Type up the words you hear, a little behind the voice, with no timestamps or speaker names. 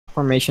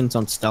Formations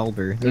on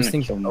Stelber. Those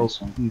things.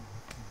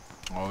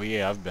 Oh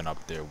yeah, I've been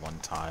up there one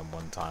time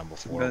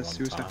before, one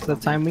time. That's the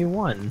time we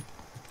won.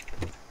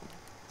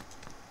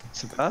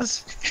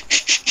 Sebaz?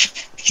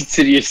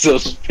 Consider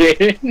yourself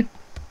spared.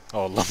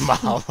 Oh,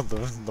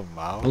 the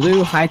Mao.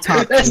 Blue high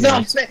top. That's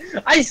not fair.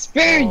 I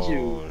spared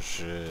you. Oh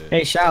shit.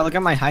 Hey, Shao, look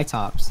at my high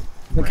tops.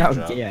 Look how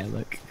Great job. gay I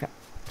look.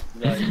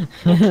 Right.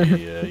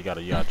 Yeah, you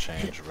gotta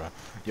change, bro.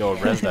 Yo,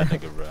 res that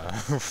nigga,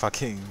 bro.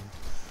 Fucking.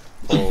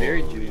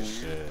 Spared Holy you.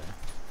 shit.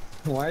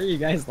 Why are you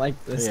guys like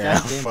this? Yeah,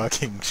 God damn it.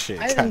 fucking shit.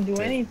 I didn't do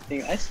goddamn.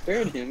 anything. I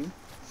spared him.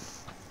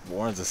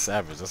 Warren's a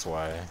savage, that's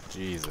why.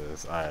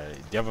 Jesus. Alright, do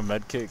you have a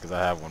med kit? Because I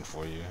have one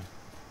for you.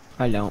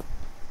 I don't.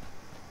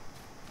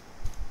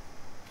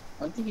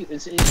 I don't think you.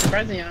 It's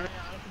surprising. I don't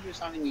think you're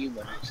talking to you,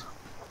 brothers.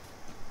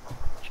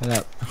 Shut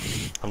up.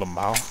 Hello,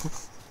 Mao.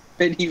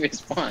 Didn't he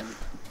respond?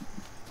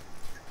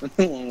 I'm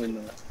the one with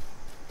the.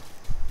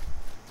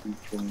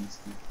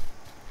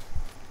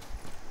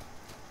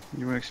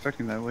 You weren't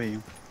expecting that, were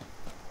you?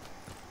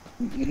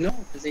 No,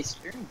 because they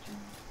spared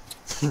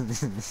you.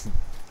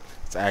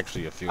 It's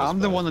actually a few. I'm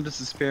the one that is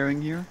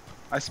sparing you.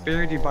 I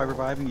spared you by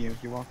reviving you.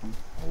 You're welcome.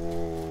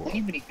 Oh.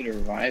 Anybody could have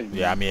revived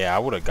you. Yeah, I mean, yeah, I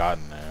would have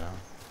gotten there.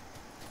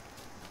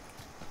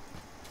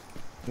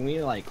 Can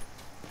we like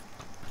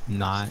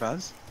not?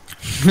 Sebaz?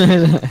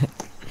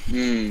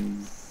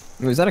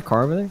 Was that a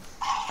car over there?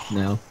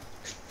 No.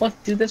 Fuck,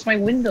 dude, that's my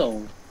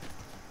window.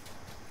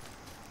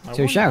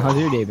 So Shao, how's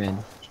your day been?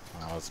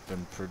 Oh, it's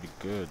been pretty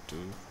good, dude.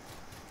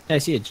 Yeah, I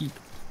see a Jeep.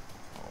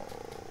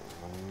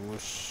 Oh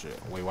shit.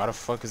 Wait, why the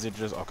fuck is it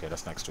just okay,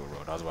 that's next to a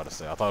road. I was about to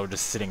say. I thought we were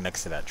just sitting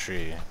next to that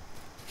tree.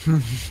 I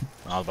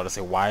was about to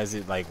say, why is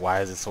it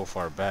so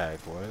far back?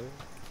 What?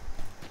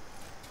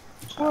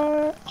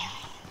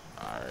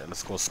 Alright,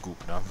 let's go scoop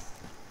them.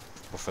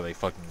 Before they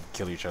fucking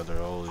kill each other.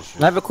 Holy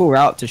shit. I have a cool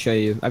route to show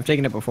you. I've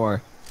taken it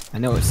before. I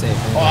know it's safe.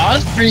 Oh,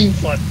 that's pretty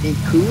fucking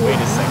cool. Wait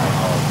a second.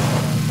 Oh, I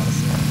was about to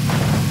say.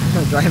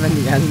 Driving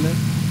the guys in there.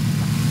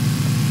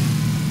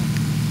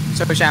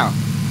 So Shao, if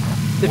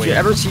Wait. you're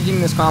ever sieging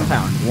this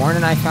compound, Warren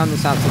and I found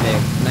this out today,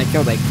 and I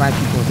killed like 5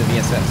 people with the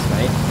VSS,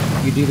 right?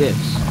 You do this.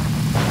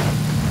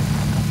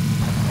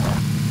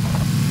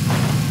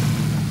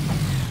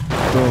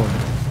 Boom.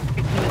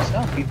 Picking this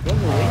up, you feel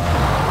the weight.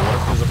 What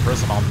if there's a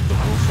person on the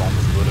roof on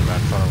this building right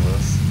in front of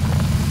us?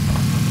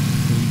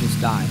 And you just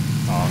die.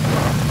 Oh,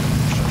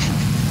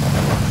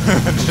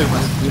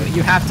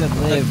 You have to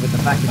live with the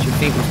fact that your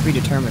fate was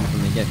predetermined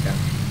from the get-go.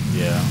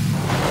 yeah.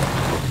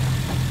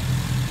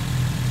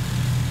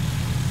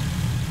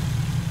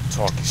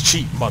 Talk is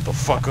cheap,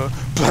 motherfucker.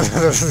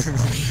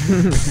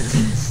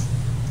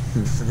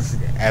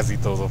 As he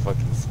throws a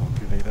fucking smoke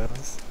grenade at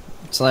us.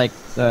 It's like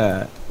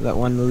that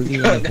one movie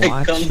like They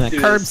watch. come through.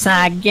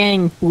 Curbside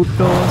gang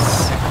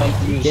putos. Come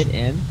through. Get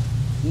in.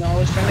 No, I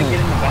was trying to get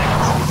in the back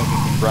and see if I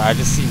could. Bro, I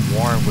just see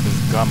Warren with his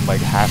gun like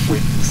halfway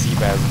through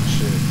Seabass and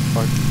shit.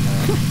 Fucking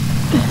hell.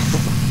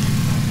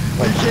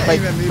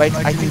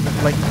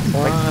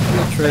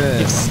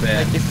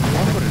 If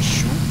Warren were to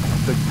shoot,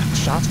 the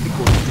shots would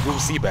go through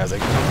Seabass.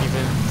 Like, it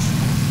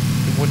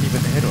wouldn't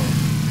even hit him.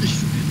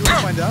 You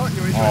wanna find out?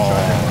 You wanna try Oh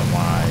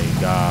my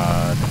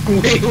god.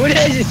 Wait, what did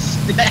I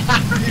just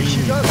stab?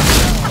 She does.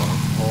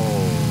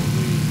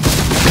 Holy.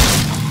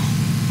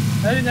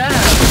 How did that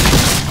happen?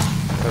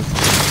 That's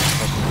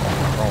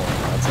fucking wrong.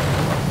 That's it.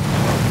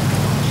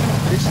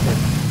 I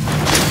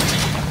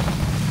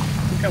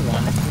think I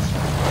won it.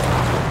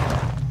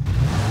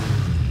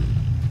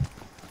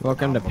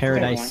 Welcome to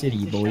Paradise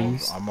City,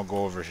 boys. I'm gonna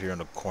go over here in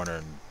the corner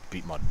and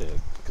beat my dick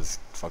because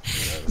fuck you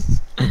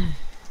guys.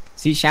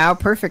 See, Shao,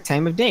 perfect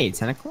time of day,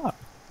 10 o'clock.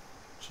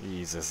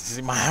 Jesus,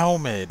 see my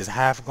helmet is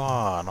half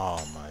gone.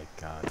 Oh my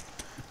god.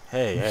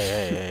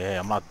 Hey,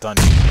 I'm not done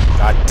yet.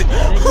 God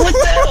damn. What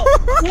the hell?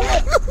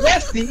 What?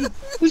 Rusty?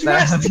 Who's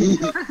Rusty?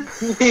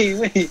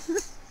 Wait.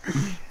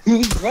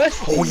 Who's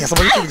Rusty? Oh yeah,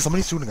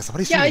 somebody's shooting us.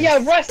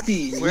 Yeah,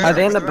 Rusty. Where? Are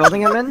they in the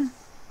building I'm in?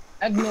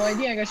 I have no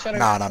idea. I got shot.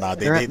 Nah.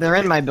 They're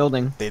in my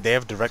building. They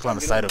have direct line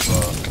of sight of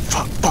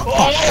fuck.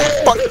 Oh,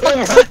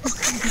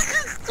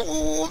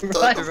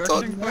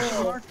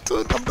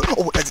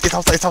 it's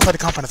outside the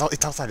compound.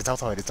 It's outside.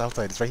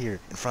 It's right here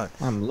in front.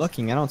 I'm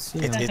looking. I don't see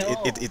him.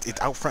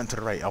 It's out front to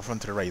the right.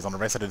 He's on the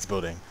right side of this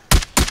building.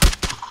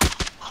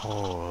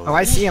 Oh,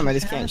 I see him. I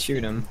just can't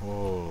shoot him.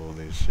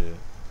 Holy shit.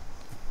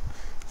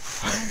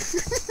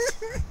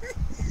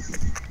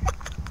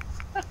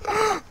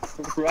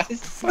 Rusty.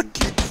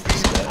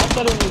 I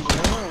thought it was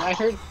Warren.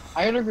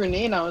 I heard a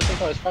grenade. And I was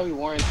thinking it was probably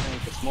Warren trying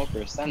to smoke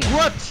or send it.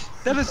 What?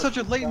 That is such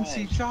a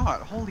latency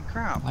shot. Holy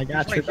crap. I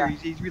got He's you right back.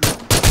 here. He's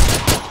reloading.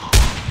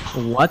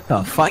 What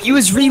the fuck? He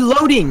was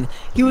reloading.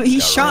 He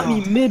shot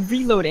me mid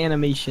reload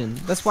animation.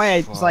 That's why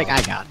I was like,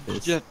 I got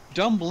this. Just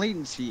dumb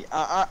latency.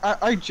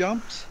 I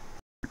jumped.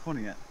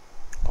 Recording it.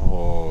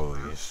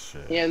 Holy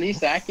shit. Yeah, at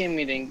least that game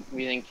we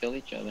didn't kill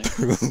each other.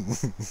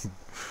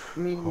 I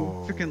mean,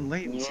 Freaking We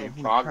latency. were in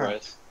Holy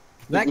progress.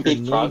 That Made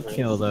grenade progress.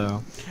 kill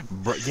though.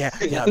 Bro, yeah,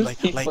 Yeah, like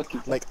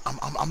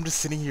I'm just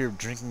sitting here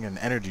drinking an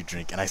energy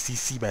drink and I see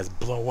Seabass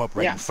blow up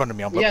right Yeah. in front of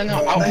me. I'm Yeah,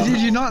 like, no,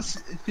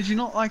 Did you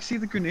not like see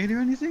the grenade or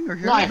anything or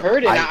hear No, I it?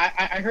 heard it. I-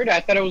 I heard it. I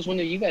thought it was one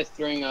of you guys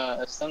throwing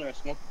a stun or a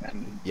smoke at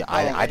me. yeah, Oh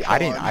my I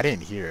God.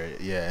 didn't hear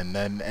it. Yeah, and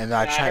then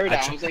I I heard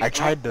that. I was like, I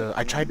tried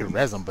to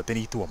res him, but then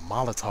he threw a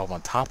Molotov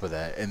on top of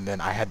that, and then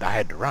I had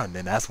to run,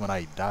 and that's when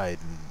I died.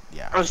 And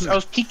yeah, I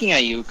was peeking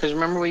at you because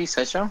remember what you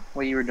said, Joe?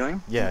 What you were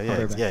doing? yeah,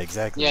 I'll be back.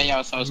 exactly. Yeah, I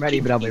was I'm ready,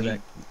 but I'll be peeking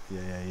back.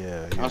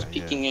 Yeah. I was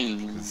peeking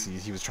in. 'Cause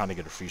he was trying to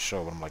get a free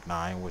show, but I'm like,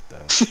 nah, I ain't with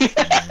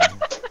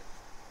that.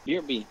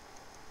 Beer B.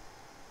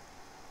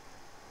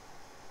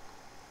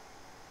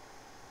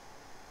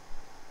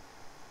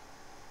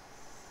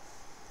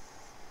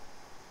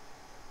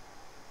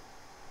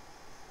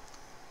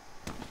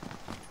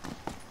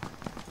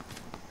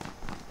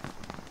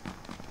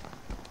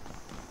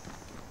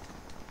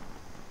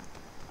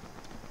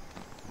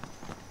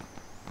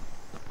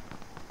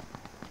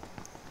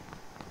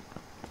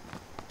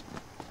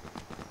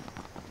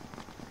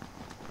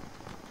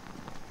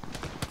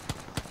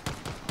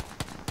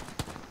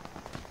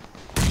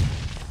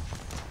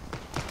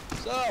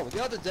 So,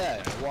 the other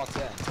day, I walked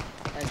in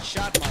and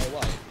shot my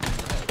wife.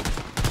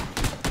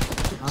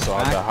 So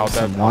Back how'd with that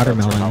some turn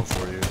watermelon. out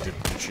for you? Did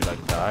she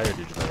like die, or did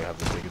you like have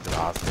to take her to the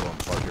hospital and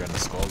plug her in the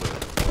skull, or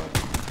what?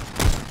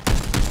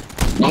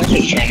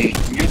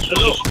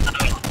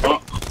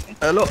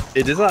 Hello,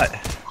 it is I.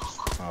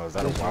 Oh, is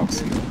that a wow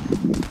scene?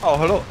 Oh,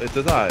 hello, it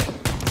is I.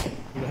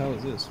 Who the hell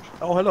is this?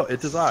 Oh, hello,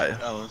 it is I.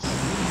 Ellis.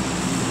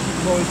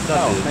 No, it's not.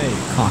 Oh, hey,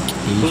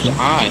 Who's Caucasian.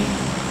 I?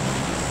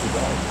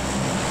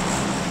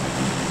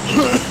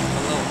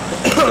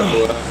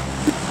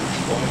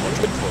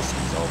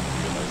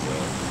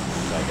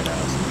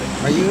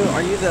 Are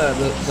you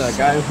the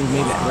guy who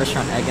made that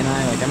restaurant Egg and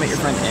I? Like I met your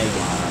friend Egg.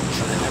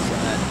 And that's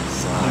that.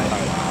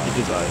 It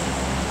is I.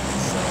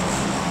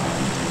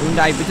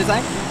 Hyundai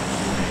Bitazai?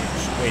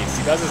 Wait,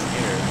 see, that's his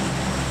here.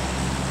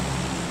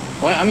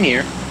 What? I'm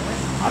here.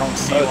 I don't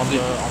see you on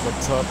the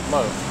top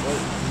left.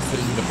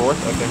 This is the fourth?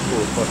 Okay,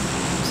 cool. Fuck.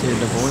 See your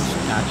divorce?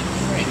 Gotcha.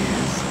 Right here.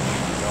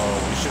 Yo,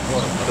 we should go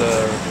to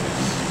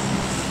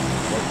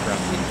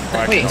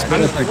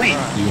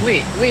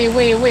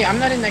Wait. I'm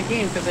not in that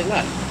game because I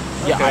left.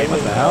 Yeah, Okay, what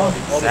the hell?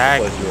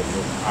 Exactly.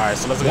 Alright,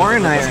 so let's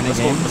Warren and I are in a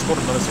game. Let's go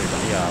to military.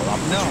 Yeah, I'm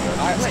No,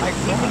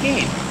 In the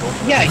game.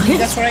 Yeah,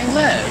 that's where I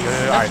left.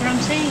 That's what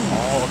I'm saying.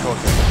 Oh, okay.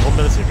 Go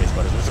military base,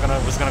 buddy. We're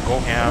just gonna go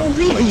ham. Oh,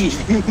 really?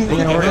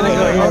 Yeah,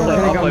 we're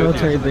gonna go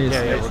military base.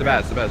 Yeah, It's the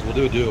best, the best. We'll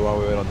do a duo while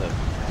we wait on them.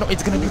 No,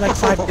 it's gonna be like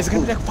 5. It's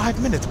gonna be like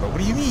 5 minutes, bro. What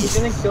do you mean? He's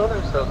gonna kill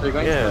themselves. They're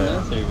going to Yeah.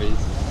 the military base.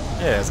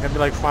 Yeah, it's gonna be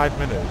like 5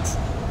 minutes.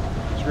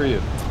 Screw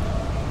you.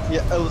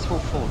 Yeah, Ellis, we're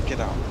full.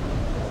 Get out.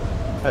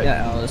 Hey,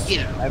 Yeah, Alice.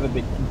 Yeah. I have a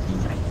big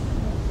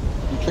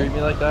you treat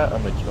me like that,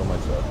 I'm gonna kill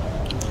myself.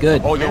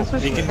 Good. Oh, yo, That's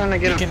what we she's can. trying to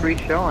get we a can free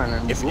show and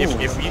then if boom.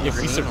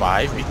 we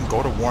survive, we can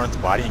go to Warren's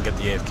body and get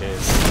the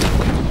AFKs.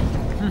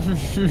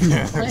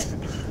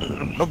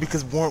 No,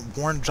 because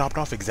Warren dropped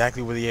off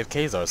exactly where the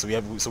AFKs are,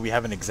 so we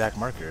have an exact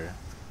marker.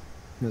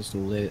 That's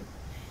lit.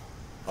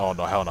 Oh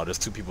no, hell no! There's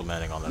 2 people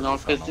landing on that. No,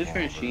 roof. I it's don't know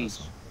different who it is.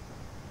 sheets.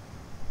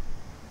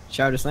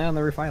 Shout just land on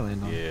the roof I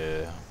land on.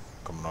 Yeah,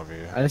 coming over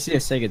here. I see a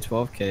Sega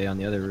 12K on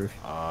the other roof.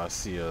 I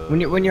see a.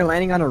 When you're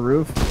landing on a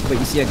roof, but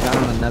you see a gun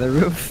on another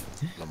roof,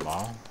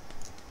 Lamar.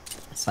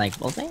 it's like,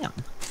 well, damn.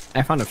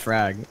 I found a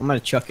frag. I'm gonna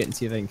chuck it and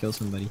see if I can kill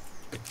somebody.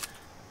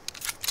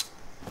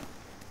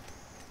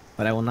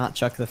 But I will not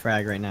chuck the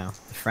frag right now.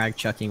 The frag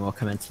chucking will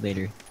commence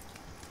later.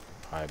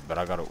 Alright, but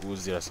I got a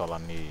Uzi. That's all I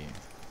need.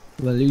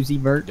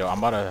 Laluzi Bert. Yo, I'm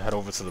about to head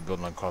over to the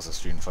building across the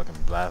street and fucking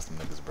blast them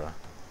niggas, bro.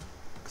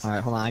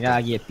 Alright, hold on. I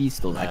gotta get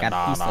pistols. I got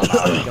Nah. pistols.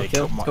 Go They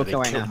kill. killed Let's go kill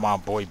right killed now. my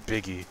boy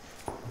Biggie.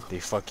 They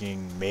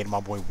fucking made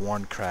my boy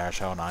Warren crash.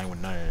 Hell, no, I ain't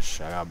with none of this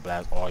shit. I gotta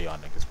blast all y'all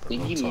niggas, bro.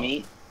 Real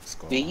talk. Let's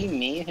go. Biggie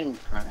made him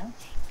crash?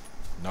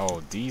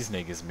 No, these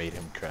niggas made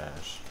him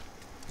crash.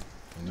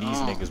 And these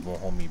Oh. niggas won't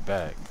hold me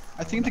back.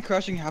 I think the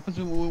crashing happens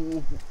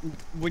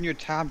when you're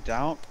tabbed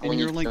out and When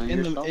you you're like kill in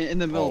yourself? the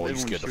middle Oh, of you everyone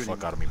scared the shooting.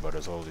 fuck out of me,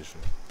 brothers. Holy shit.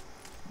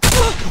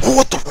 Oh,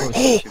 what the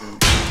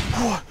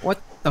fuck?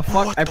 What the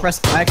fuck? I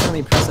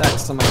accidentally pressed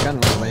X so my gun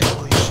went away.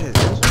 Holy shit.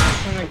 I'm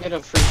trying to get a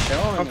free show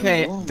and then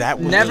Okay, boom. That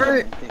was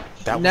Never-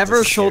 That was Never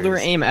the shoulder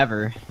scariest- aim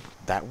ever.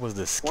 That was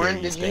the Warren,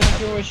 scariest did you thing.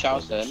 hear what Shao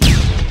said?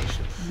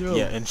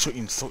 Yeah, and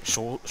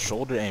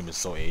shoulder aim is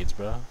so AIDS,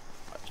 bro.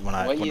 When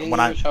I What you think when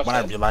I Shao when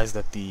I said? realized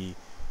that the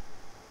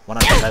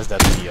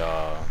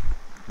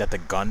that the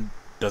gun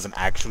doesn't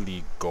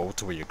actually go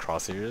to where your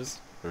crosshair is,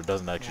 or it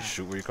doesn't actually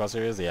shoot where your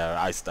crosshair is.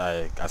 Yeah, I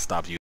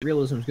stopped using.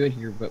 Realism's good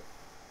here, but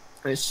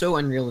it's so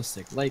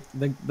unrealistic. Like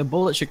the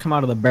bullet should come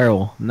out of the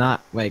barrel,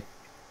 not like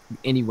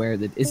anywhere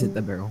that isn't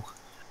the barrel.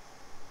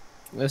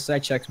 Last I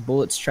checked,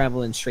 bullets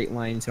travel in straight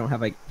lines. They don't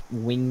have like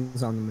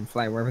wings on them and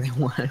fly wherever they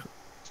want.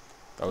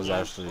 That was Yeah,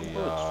 actually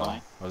bullets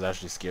fly. that was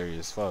actually scary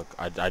as fuck.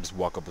 I just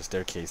walk up a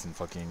staircase and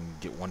fucking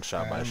get one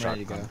shot by a I'm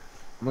ready to shotgun. go.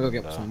 I'm gonna go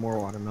get And, some more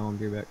watermelon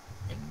beer back.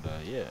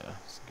 And yeah,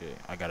 it's good.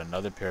 I got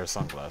another pair of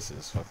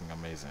sunglasses. Fucking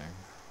amazing.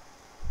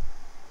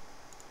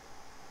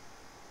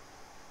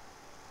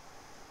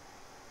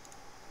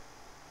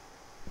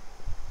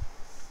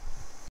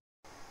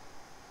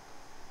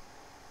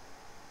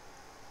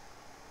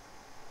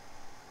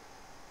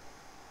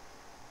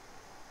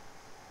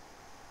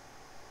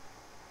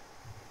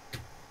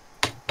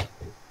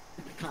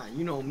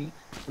 You know me.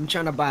 I'm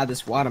trying to buy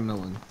this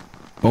watermelon.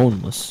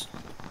 Boneless.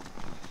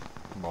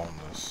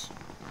 Boneless.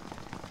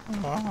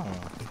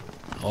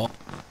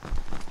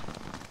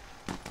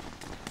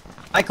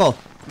 Michael.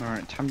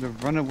 Alright, time to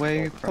run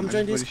away from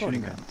join everybody Discord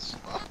shooting again. guns.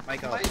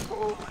 Michael.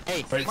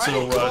 Hey. Right,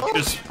 so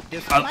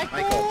just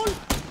Michael.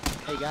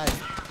 Hey guys.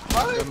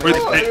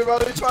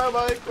 everybody try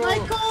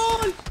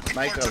Michael.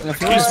 Michael.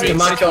 Excuse me,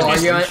 Michael, are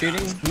you on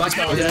shooting?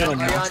 Michael, are you on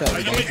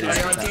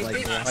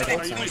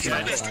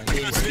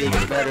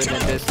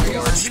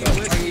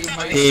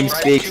Team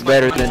speaks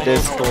better than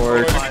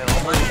Discord.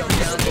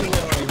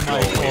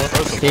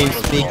 Team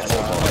speaks.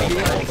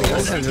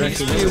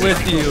 Peace be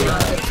with you,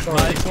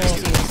 Michael.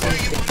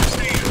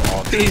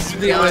 Peace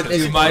be with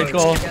you,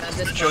 Michael.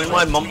 Join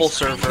my Mumble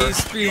server.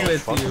 Peace be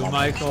with you,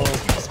 Michael.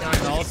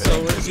 And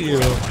also with you.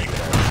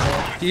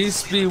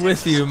 Peace be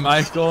with you,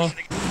 Michael.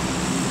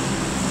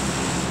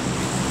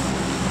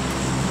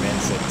 Man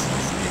said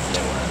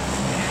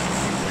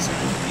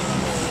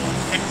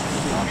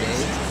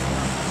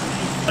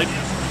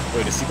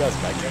wait, is he guys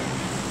back there?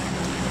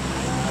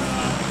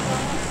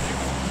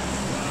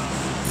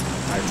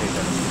 I take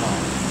that as a no.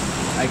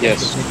 I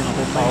guess we're taking a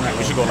whole Oh, okay,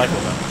 we should go Lyco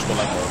then. We should go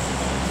Lyco.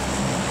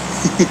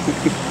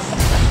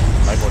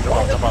 Lyco,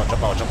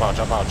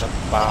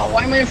 jump out.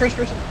 Why am I in first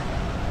person?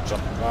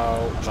 Jump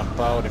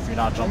out. If you're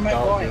not jumped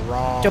out, you're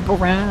wrong. Jump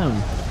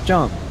around.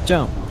 Jump.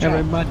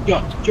 Everybody.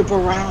 Jump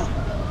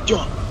around.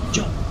 Jump.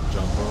 Jump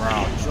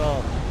around.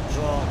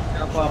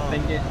 Jump up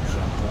and get.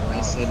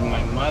 I said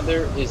my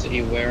mother is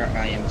aware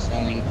I am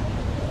selling.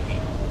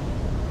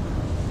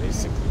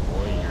 Basically,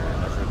 boy, you're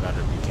never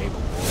gonna be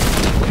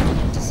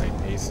capable to say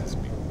paces,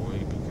 boy,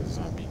 because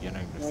I'm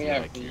beginning to Oh feel yeah,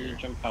 like you your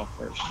jump out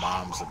first.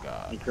 mom's a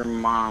god. Like your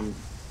mom,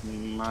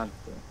 mother.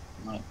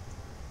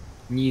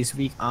 Knees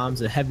weak,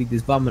 arms are heavy.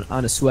 This vomit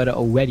on a sweater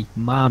already.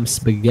 Mom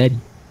spaghetti.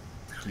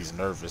 He's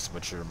nervous,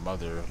 but your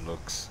mother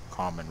looks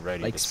calm and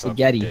ready Like to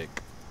spaghetti. suck dick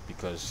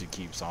because she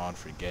keeps on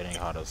forgetting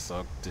how to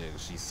suck dick.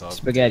 She sucked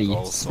Spaghetti. dick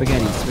oh so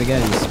Spaghetti. well.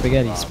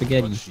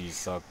 Spaghetti. But she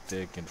sucked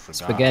dick and forgot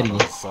Spaghetti. how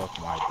to suck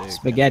my dick.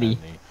 Spaghetti.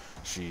 And then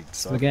she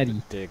sucked Spaghetti.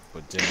 the dick,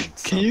 but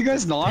didn't Can you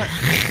guys not?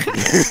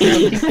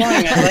 Keep going,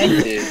 I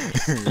liked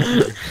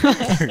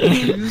it.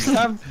 You just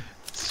have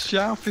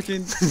Xiao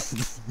freaking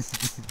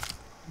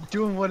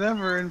doing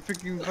whatever and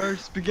freaking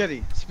verse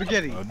spaghetti.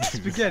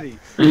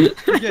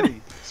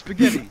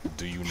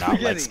 Do you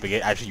not like Spaghetti.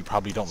 spaghetti? Actually, you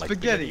probably don't like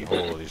Spaghetti.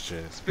 spaghetti. Holy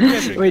shit.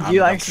 Spaghetti. Wait, do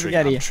you like I'm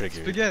spaghetti?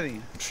 triggered. Spaghetti.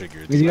 I'm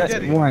triggered. Do you like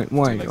Spaghetti.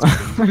 Warren? Do you like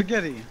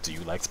spaghetti? Spaghetti. Do you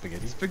like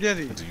spaghetti?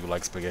 Spaghetti. Do you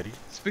like spaghetti?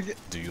 Spaghetti.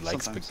 Do you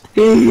like Sometimes.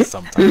 spaghetti?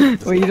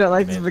 Sometimes. Wait, you don't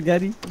like Man-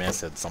 spaghetti? Man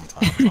said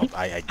sometimes.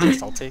 I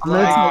guess I'll take I'm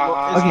it. gonna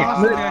It's okay,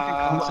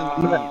 not I'm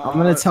something gonna- I can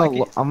constantly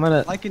eat. I'm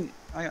gonna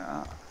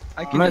tell.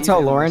 I I'm gonna eat tell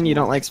it Lauren most you of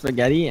the don't like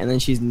spaghetti, and then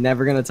she's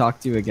never gonna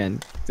talk to you again.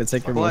 That's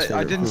like her most But I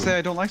favorite didn't food. say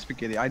I don't like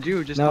spaghetti. I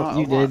do, just No, not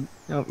you a lot. did.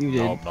 No, you did.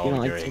 No, You don't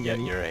like you're,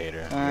 spaghetti. you're a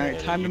hater. Alright,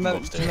 time to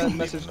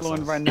message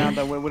Lauren right now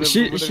that what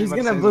She's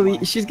gonna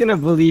believe. She's gonna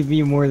believe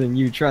me more than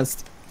you.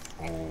 Trust.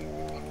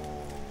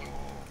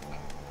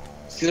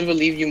 She's gonna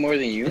believe you more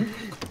than you?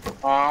 She's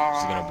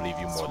gonna believe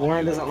you more than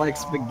Warren you. doesn't like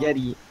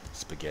spaghetti.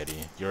 Spaghetti.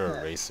 You're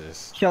a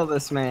racist. Kill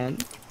this man.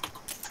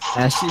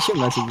 She'll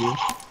message you.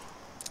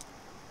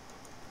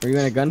 Were you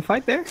in a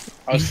gunfight there?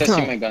 I was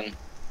testing my gun.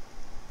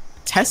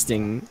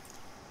 Testing.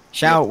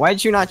 Shao, why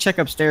did you not check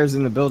upstairs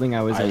in the building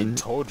I was I in?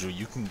 told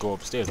you can go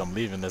upstairs. I'm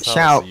leaving this house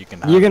Shao, so you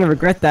can you're gonna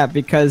regret that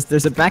because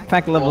there's a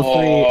backpack level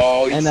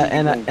Oh, 3 and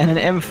an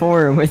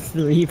M4 with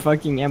 3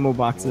 fucking ammo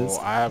boxes. Well,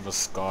 I have a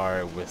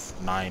scar with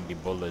 90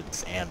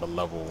 bullets and a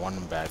level 1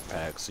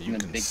 backpack, so you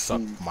And a can big suck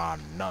team. my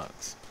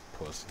nuts,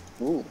 pussy.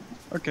 Ooh.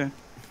 Okay.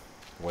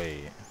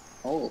 Wait.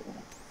 Oh.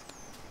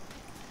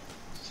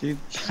 See,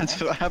 that's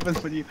what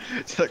happens when you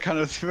that kind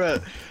of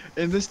threat.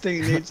 In this day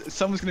and age,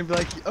 someone's gonna be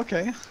like,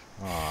 okay.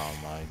 Oh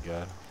my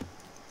god.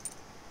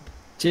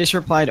 She just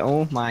replied,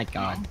 "Oh my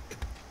god."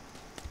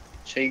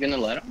 So you gonna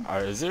let him?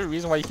 Alright, is there a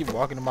reason why you keep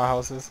walking to my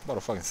houses? I'm about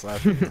to fucking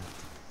slap you.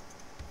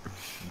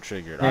 I'm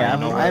triggered. Hey, Alright, I you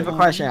know have what?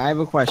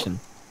 a question.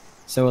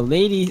 So a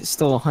lady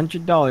stole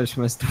 $100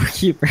 from a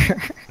storekeeper.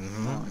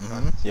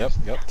 Yep.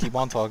 Keep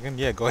on talking.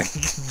 Yeah, go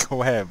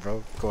ahead,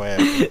 bro. Go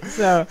ahead.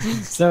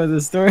 so the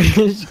story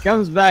she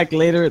comes back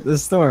later at the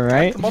store,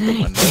 right? Come out the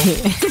window.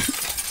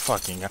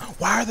 Fucking.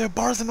 Why are there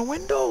bars in the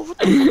window?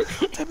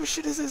 What type of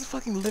shit is this?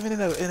 Fucking living in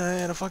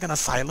a fucking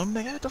asylum,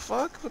 nigga? What the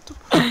fuck? What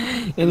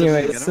the?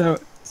 Anyway,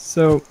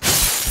 so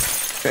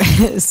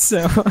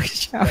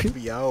Let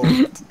me out.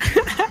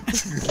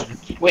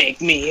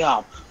 Wake me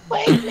up!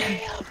 Wake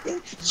me up!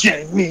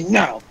 Save me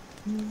now!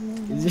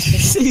 Did you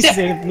say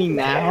save me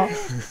now?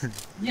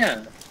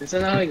 Yeah,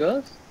 isn't that how it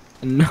goes?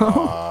 No.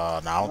 No,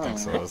 I don't think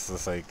so. It's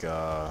just like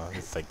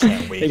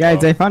can't wait. Hey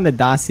guys, I found a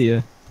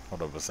dossier.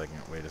 Hold up a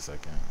second. Wait a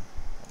second.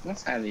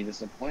 That's highly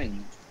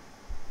disappointing.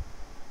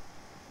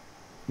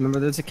 Remember,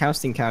 there's a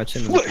casting couch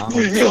in the Wake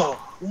McDonald's. me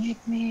up!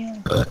 Wake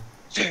me up!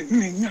 Save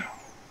me now!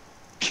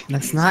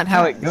 That's not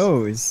how it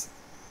goes.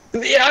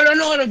 Yeah, I don't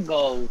know how to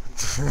go.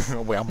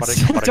 Wait, I'm about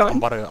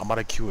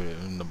to cue it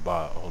in the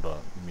bot. Hold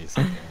up. Give me a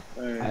second.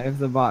 I have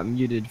the bot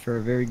muted for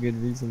a very good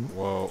reason.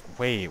 Whoa,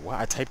 wait, what?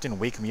 I typed in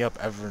 "wake me up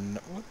ever."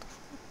 What the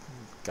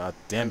fuck? God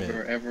damn it.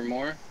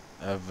 Evermore.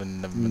 Nevermore.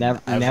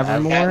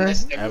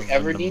 Katniss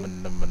Everdeen.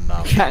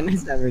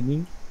 Katniss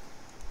Everdeen.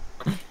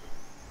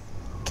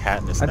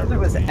 Katniss I thought it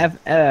was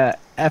Everdeen.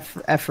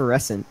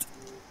 effervescent.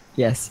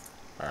 Yes.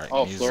 Alright,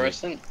 Oh, music,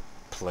 fluorescent.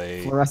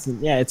 play.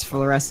 Fluorescent. Yeah, it's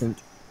fluorescent.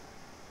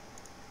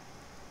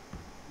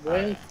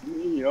 Wake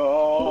me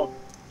up.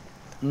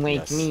 Wake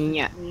Yes.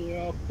 me up. Me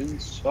up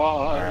inside.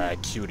 Alright, I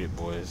queued it,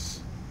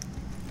 boys.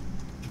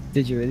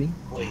 Did you really?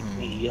 Wake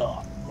me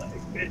up.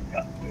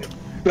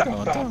 Dun,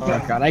 dun,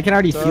 Oh god, I can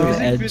already feel the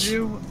Music edge.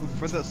 video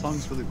for that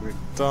song's really great.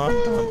 dun,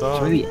 dun, dun,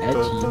 It's really edgy.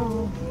 dun,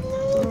 dun.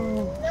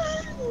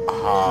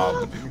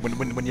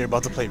 When you're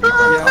about to play Reaper.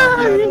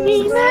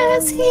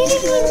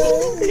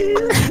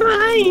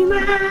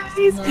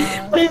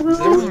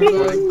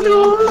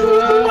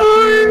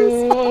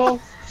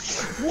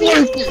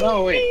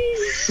 Oh wait.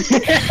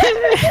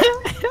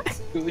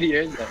 Nobody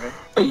heard that,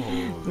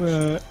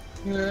 right?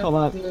 Hold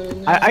on.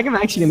 I'm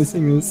actually gonna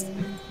sing this.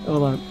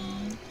 Hold on.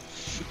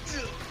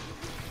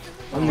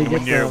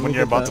 When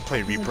you're about to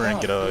play Reaper and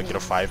get a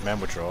 5-man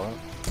withdrawal.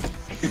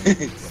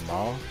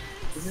 No.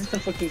 This is the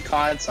fucking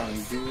COD song,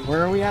 dude.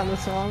 Where are we at in the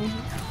song?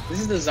 This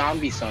is the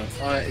zombie song.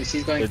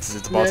 She's going.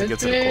 It's about to get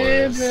to the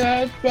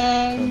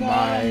chorus.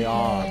 My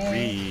arm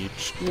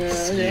reach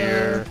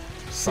here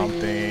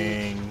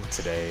something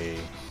today.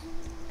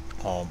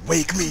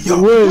 Wake me up.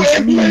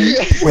 Wake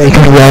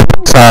me up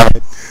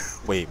inside.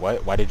 Wait,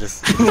 what? Why did they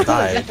just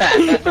die?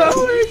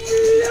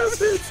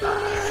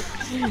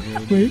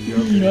 Wake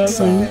me up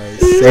inside.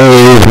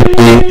 Save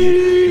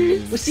me.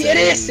 What's the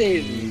edit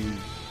save me?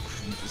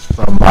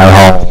 From my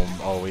home.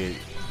 Oh wait.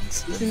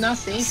 This is not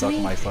save Suck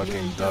me? my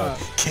fucking duck.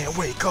 Can't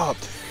wake up.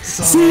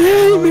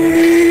 Save me!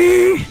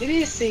 It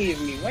is save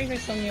me. Why you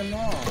guys telling me I'm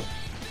wrong?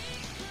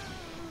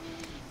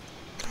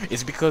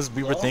 It's because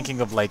we were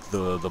thinking of like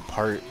the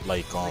part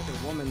like Like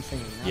a woman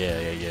singing.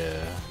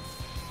 yeah.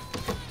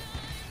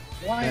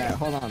 Why? Yeah,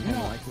 hold on,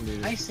 No, I can do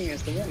this. I sing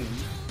as the woman.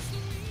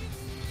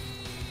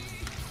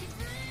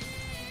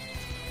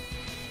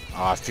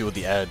 I feel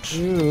the edge.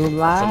 You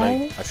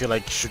lie? I feel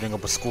like shooting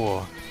up a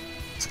school.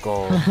 Let's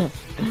go.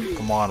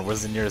 Come on,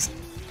 where's the nearest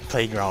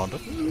playground?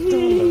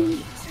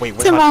 Wait,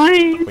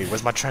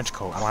 where's my trench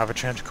coat? I don't have a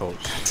trench coat.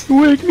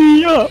 Wake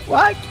me up!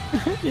 What?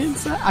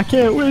 Inside? I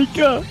can't wake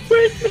up!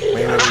 Wake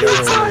me up!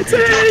 Inside!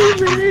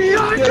 Save me!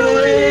 I'm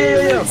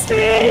going!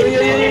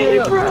 Save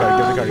me,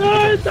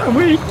 bro!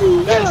 Wake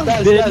me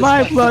up! Did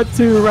my blood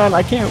to run?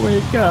 I can't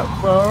wake up,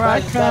 bro!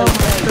 I can't.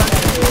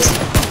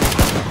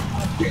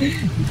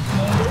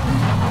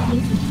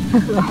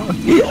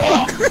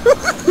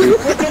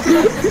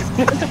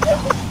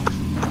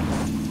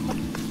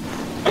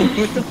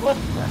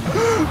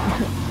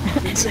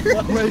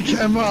 Wake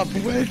him up!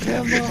 Wake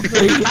him up!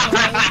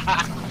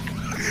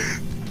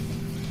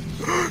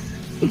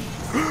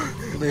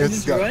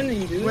 He's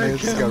running, dude.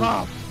 Wake him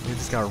up! We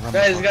just gotta run.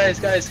 Guys.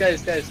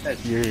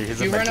 Here's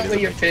If you run up with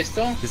your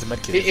pistol, Here's a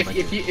medkit.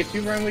 if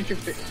you run with your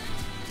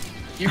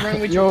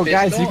Yo,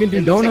 guys, you can do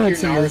it looks like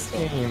donuts in your this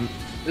Naruto. game.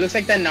 It looks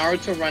like that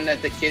Naruto run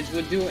that the kids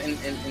would do in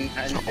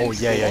Oh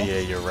yeah,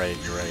 school. you're right.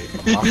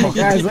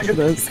 Guys, look at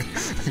this.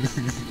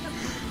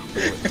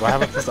 Do I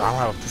have a pistol? I don't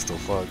have a pistol.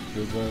 Fuck.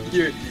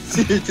 Here,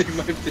 take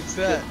my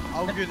pistol. Bet,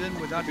 I'll get in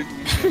without taking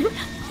any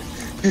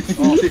damage.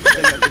 Oh, I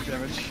took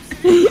damage.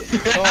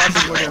 Oh, I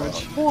took more damage.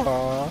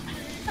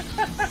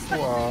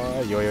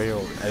 Yo,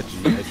 edgy.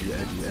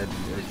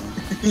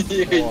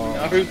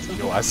 Naruto.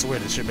 Yo, I swear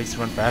this shit makes you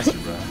run faster,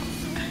 bro.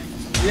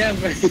 Yeah,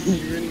 but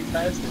you're running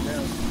faster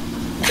now.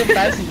 Look how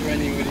fast he's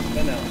running with his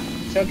gun out.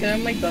 So can I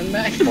have my gun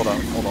back? Hold on.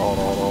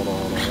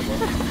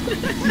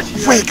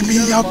 Wake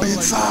me up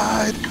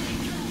inside.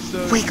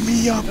 Wake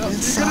me up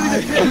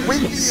inside.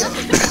 Wake me up.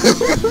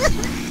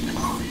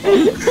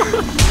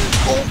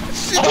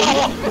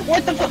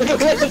 What the fuck?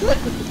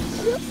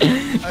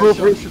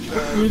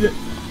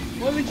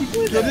 Why would you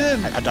do Get that?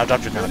 in! I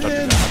dropped your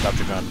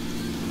gun.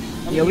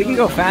 Yeah, we can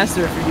go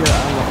faster if we get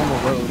on the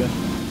road.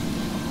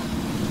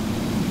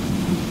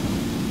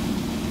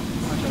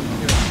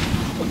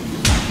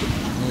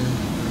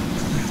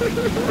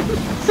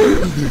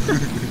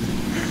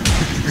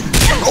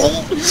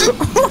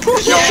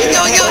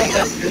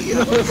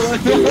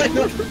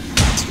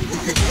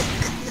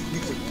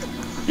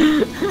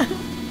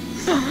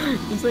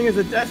 This thing is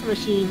a death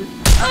machine.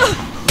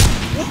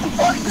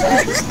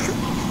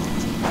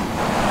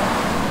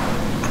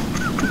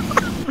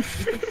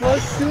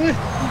 Let's do it.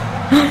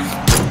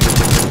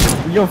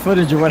 Real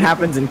footage of what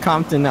happens in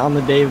Compton on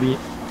the daily.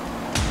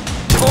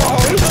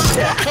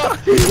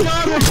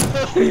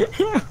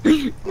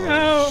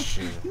 No!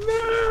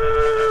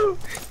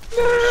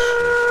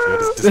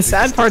 The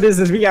sad part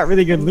is we got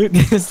really good loot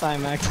this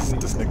time, actually.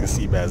 This nigga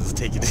Seabass is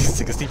taking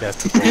this nigga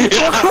Seabass to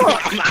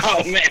I'm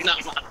out, man.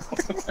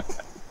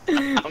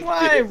 I'm out.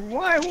 Why,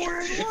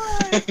 Warren?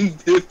 Why?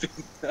 Dude,